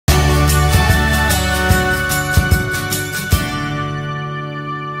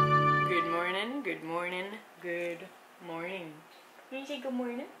Can you say good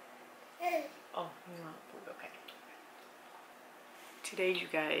morning? Oh, you want food? Okay. Today, you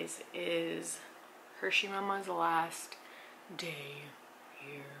guys, is Hershey Mama's last day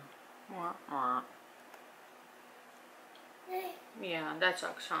here. Wah, wah. Yeah, that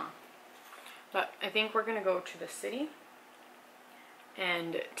sucks, huh? But I think we're gonna go to the city.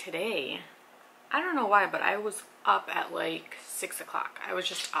 And today, I don't know why, but I was up at like 6 o'clock. I was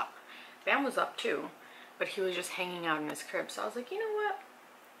just up. Bam was up too, but he was just hanging out in his crib. So I was like, you know what?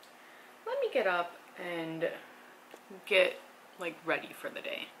 Let me get up and get like ready for the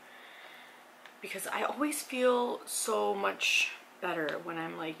day. Because I always feel so much better when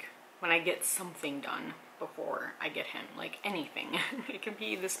I'm like, when I get something done before I get him, like anything. It can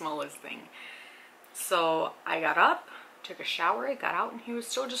be the smallest thing. So I got up, took a shower, I got out, and he was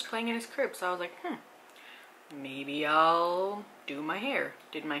still just playing in his crib. So I was like, maybe I'll do my hair.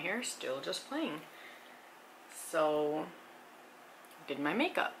 Did my hair, still just playing. So did my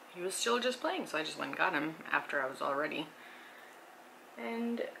makeup. He was still just playing, so I just went and got him after I was all ready.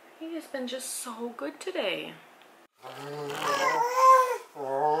 And he has been just so good today.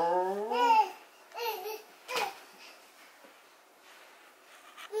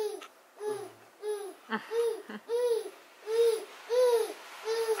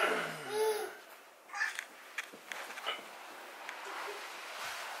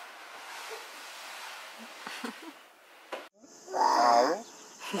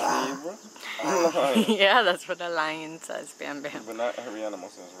 Yeah, that's what a lion says, Bam Bam. But not every animal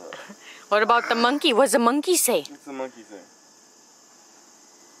says right. What about the monkey? What's the monkey say? What's the monkey say?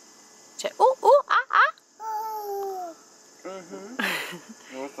 Say, ooh, ooh, ah, ah.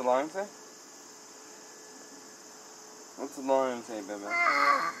 And what's the lion say? What's the lion say, baby?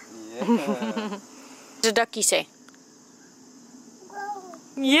 Yeah. What's the ducky say?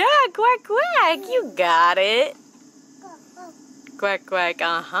 Yeah, quack, quack. You got it. Quack, quack,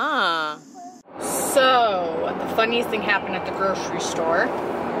 uh-huh. So, the funniest thing happened at the grocery store.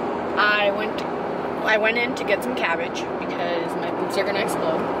 I went in to get some cabbage because my boobs are gonna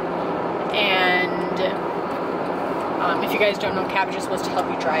explode. And if you guys don't know, cabbage is supposed to help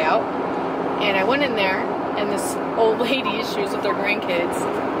you dry out. And I went in there, and this old lady, she was with her grandkids,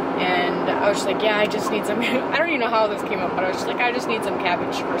 and I was just like, yeah, I just need some, I don't even know how this came up, but I was just like, I just need some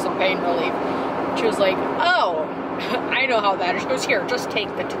cabbage for some pain relief. She was like, oh, I know how that is. She goes, here, just take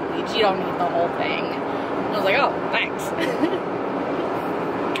the 2 leaves. You don't need the whole thing. I was like, oh, thanks.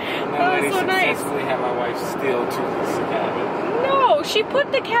 That was so nice. Successfully had my wife steal 2 pieces of cabbage. No, she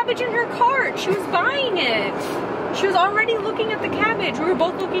put the cabbage in her cart. She was buying it. She was already looking at the cabbage. We were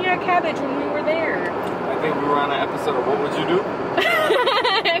both looking at cabbage when we were there. I think we were on an episode of What Would You Do?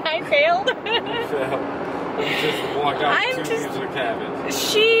 And I failed. You failed. You just walked out with 2 pieces of cabbage.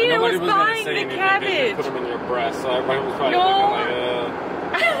 She was buying the cabbage. They put them in your breast, so everybody was probably looking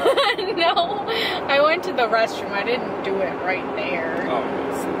like, No, I went to the restroom. I didn't do it right there. Oh,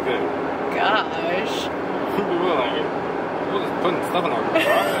 it's good. Gosh. We're just putting stuff in our breast.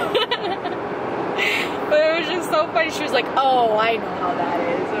 But it was just so funny. She was like, oh, I know how that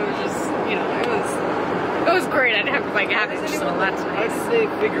is. It was just, you know, it was great. I didn't have to buy cabbage, so that's nice. How did they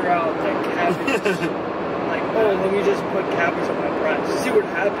figure out that cabbage? Like, oh, let me just put cabbage on my breast. See what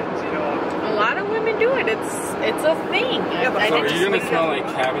happens, you know? A lot of women do it. It's a thing. Yeah, but so are you gonna smell like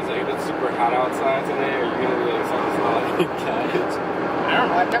cabbage? Like, if it's super hot outside today, are you gonna really smell like cabbage? I don't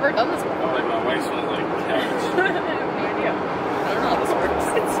know. I've never done this before. Oh, like my wife smells like cabbage. I have no idea. I don't know how this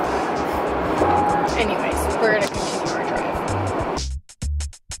works. Anyways, we're gonna continue our drive.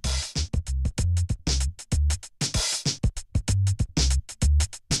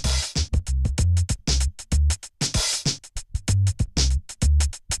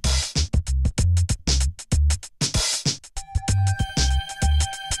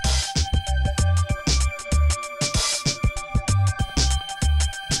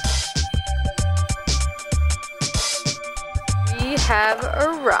 We have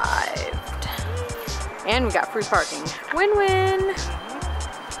arrived. And we got free parking. Win-win!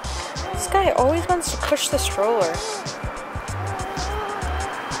 This guy always wants to push the stroller.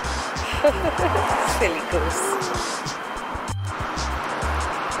 Silly goose.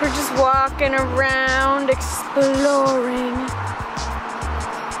 We're just walking around, exploring.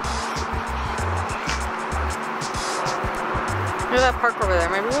 Look at that park over there.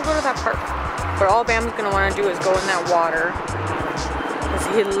 Maybe we'll go to that park. But all Bam's gonna want to do is go in that water.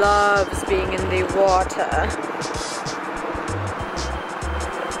 Because he loves being in the water.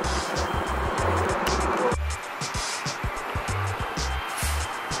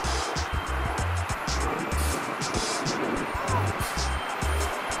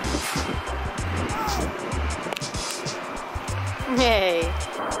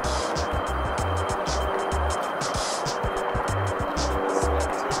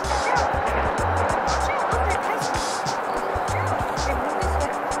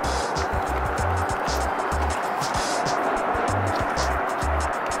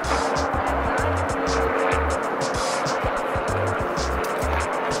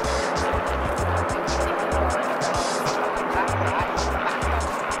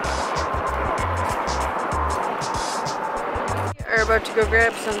 go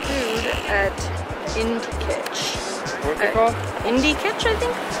grab some food at Indie Kitch. What's it called? Indie Kitch, I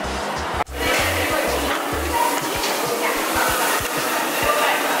think.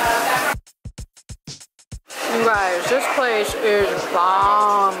 You guys, this place is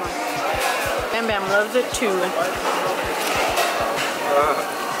bomb. Bam Bam loves it too. You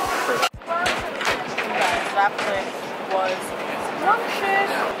guys, that place was scrumptious.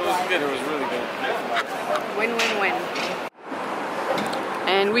 It was good. It was really good. Win, win, win.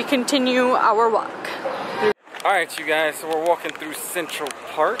 And we continue our walk. Alright, you guys, so we're walking through Central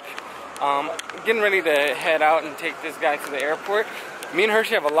Park. Getting ready to head out and take this guy to the airport. Me and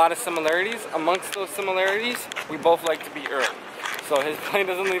Hershey have a lot of similarities. Amongst those similarities, we both like to be early. So his plane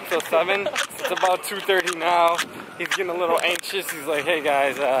doesn't leave till 7. It's about 2:30 now. He's getting a little anxious. He's like, hey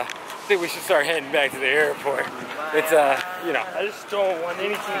guys, I think we should start heading back to the airport. It's, you know. I just don't want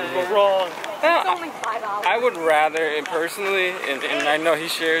anything to go wrong. It's only $5. I would rather, personally, and I know he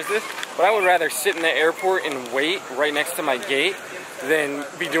shares this, but I would rather sit in the airport and wait right next to my gate than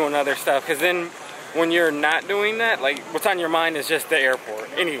be doing other stuff. Because then when you're not doing that, like, what's on your mind is just the airport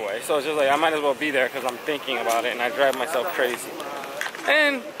anyway. So it's just like, I might as well be there because I'm thinking about it and I drive myself crazy.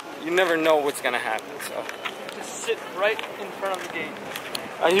 And you never know what's going to happen, so. Just sit right in front of the gate.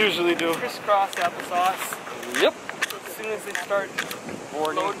 I usually do. Crisscross applesauce. Yep. As soon as they start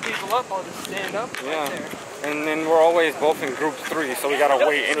loading people up, I'll just stand up right there. And then we're always both in group 3, so we gotta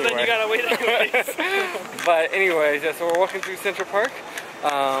wait anyway. So then you gotta wait anyways. But anyways, yeah, so we're walking through Central Park.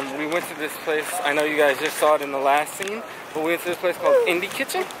 We went to this place, I know you guys just saw it in the last scene, but we went to this place called Indie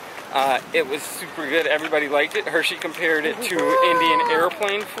Kitchen. It was super good, everybody liked it. Hershey compared it to Indian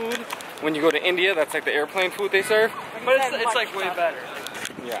airplane food. When you go to India, that's like the airplane food they serve. But it's like way better.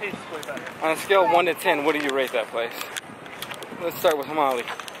 Yeah. It tastes way better. On a scale of 1 to 10, what do you rate that place? Let's start with Hamali.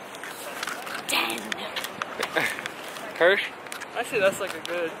 10. Hirsch? I say that's like a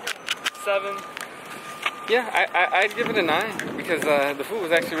good 7. Yeah, I'd give it a 9 because the food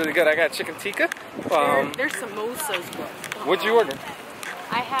was actually really good. I got chicken tikka. There's samosas. What'd you order?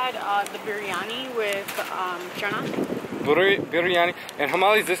 I had the biryani with chana. Biryani. And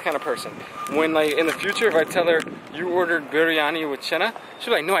Hamali's this kind of person. When, like, in the future, if I tell her you ordered biryani with chana,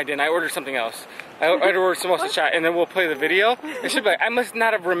 she'll be like, no, I didn't. I ordered something else. I ordered samosa chaat, and then we'll play the video. And she'll be like, I must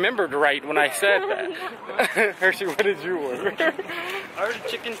not have remembered right when I said that. Hershey, what did you order? I ordered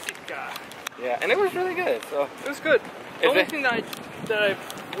chicken tikka. Yeah, and it was really good. So it was good. The only thing that I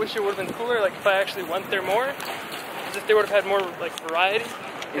wish it would have been cooler, like if I actually went there more, is if they would have had more like variety.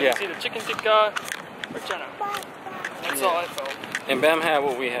 Yeah. It's either chicken tikka or chana. That's all I felt. And Bam had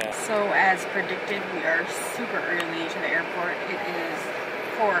what we had. So as predicted, we are super early to the airport. It is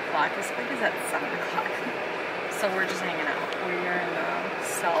 4 o'clock. His flight is at 7 o'clock. So we're just hanging out. We're in the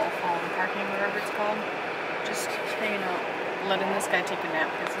cell phone parking, whatever it's called. Just hanging out, letting this guy take a nap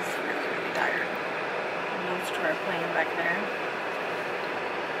because he's really, really tired. And those two are playing back there.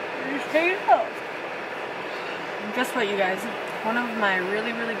 We're just hanging out. And guess what, you guys? One of my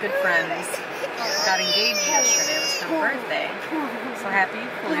really, really good friends got engaged yesterday. It was her birthday. So happy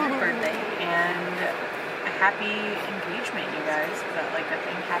belated birthday. And a happy engagement, you guys. Is that like a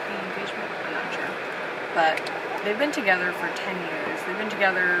thing? Happy engagement? I'm not sure. But they've been together for 10 years. They've been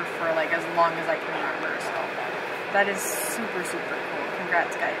together for like as long as I can remember. So that is super, super cool.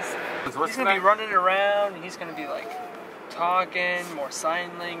 Congrats, guys. He's going to be running around. And he's going to be like talking, more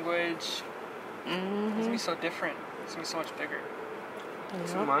sign language. He's going to be so different. It's going to be so much bigger.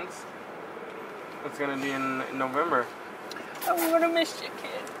 2 months. It's going to be in November. I'm going to miss you,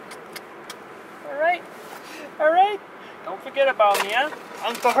 kid. Alright? Alright? Don't forget about me, huh?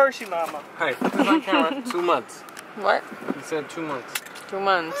 Uncle Hershey Mama. Hey, put this on camera. 2 months. What? He said 2 months. 2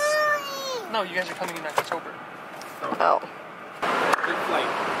 months. No, you guys are coming in October. Oh. Good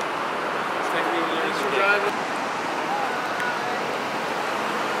flight. Thanks for driving.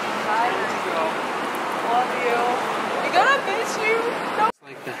 Love you. We're gonna miss you. No. Just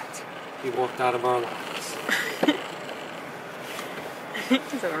like that, he walked out of our lives.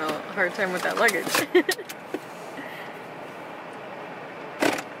 He's having a hard time with that luggage.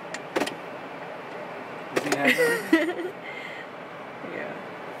 Does he have that? Yeah.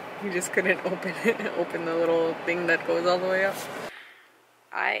 He just couldn't open the little thing that goes all the way up.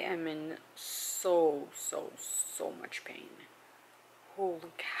 I am in so much pain.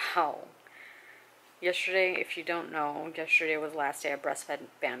 Holy cow. Yesterday, if you don't know, yesterday was the last day I breastfed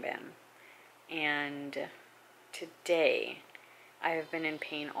Bam Bam. And today, I have been in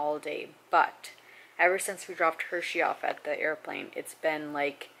pain all day. But ever since we dropped Hershey off at the airplane, it's been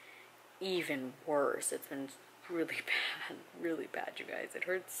like even worse. It's been really bad, you guys. It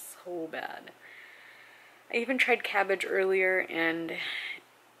hurts so bad. I even tried cabbage earlier and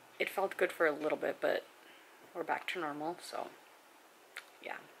it felt good for a little bit, but we're back to normal, so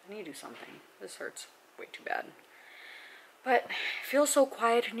yeah, I need to do something. This hurts way too bad. But it feels so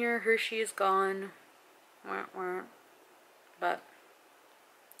quiet in here. Hershey is gone. Wah, wah. But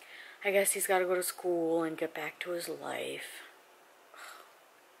I guess he's got to go to school and get back to his life.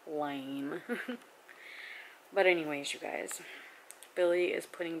 Lame. But anyways, you guys, Billy is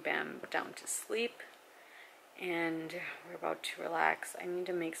putting Bam down to sleep. And we're about to relax. I need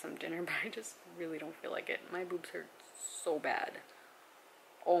to make some dinner, but I just really don't feel like it. My boobs hurt so bad.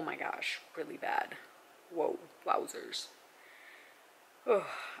 Oh my gosh, really bad. Whoa, wowzers. Oh,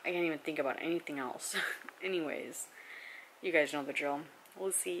 I can't even think about anything else. Anyways, you guys know the drill.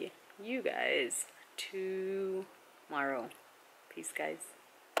 We'll see you guys tomorrow. Peace, guys.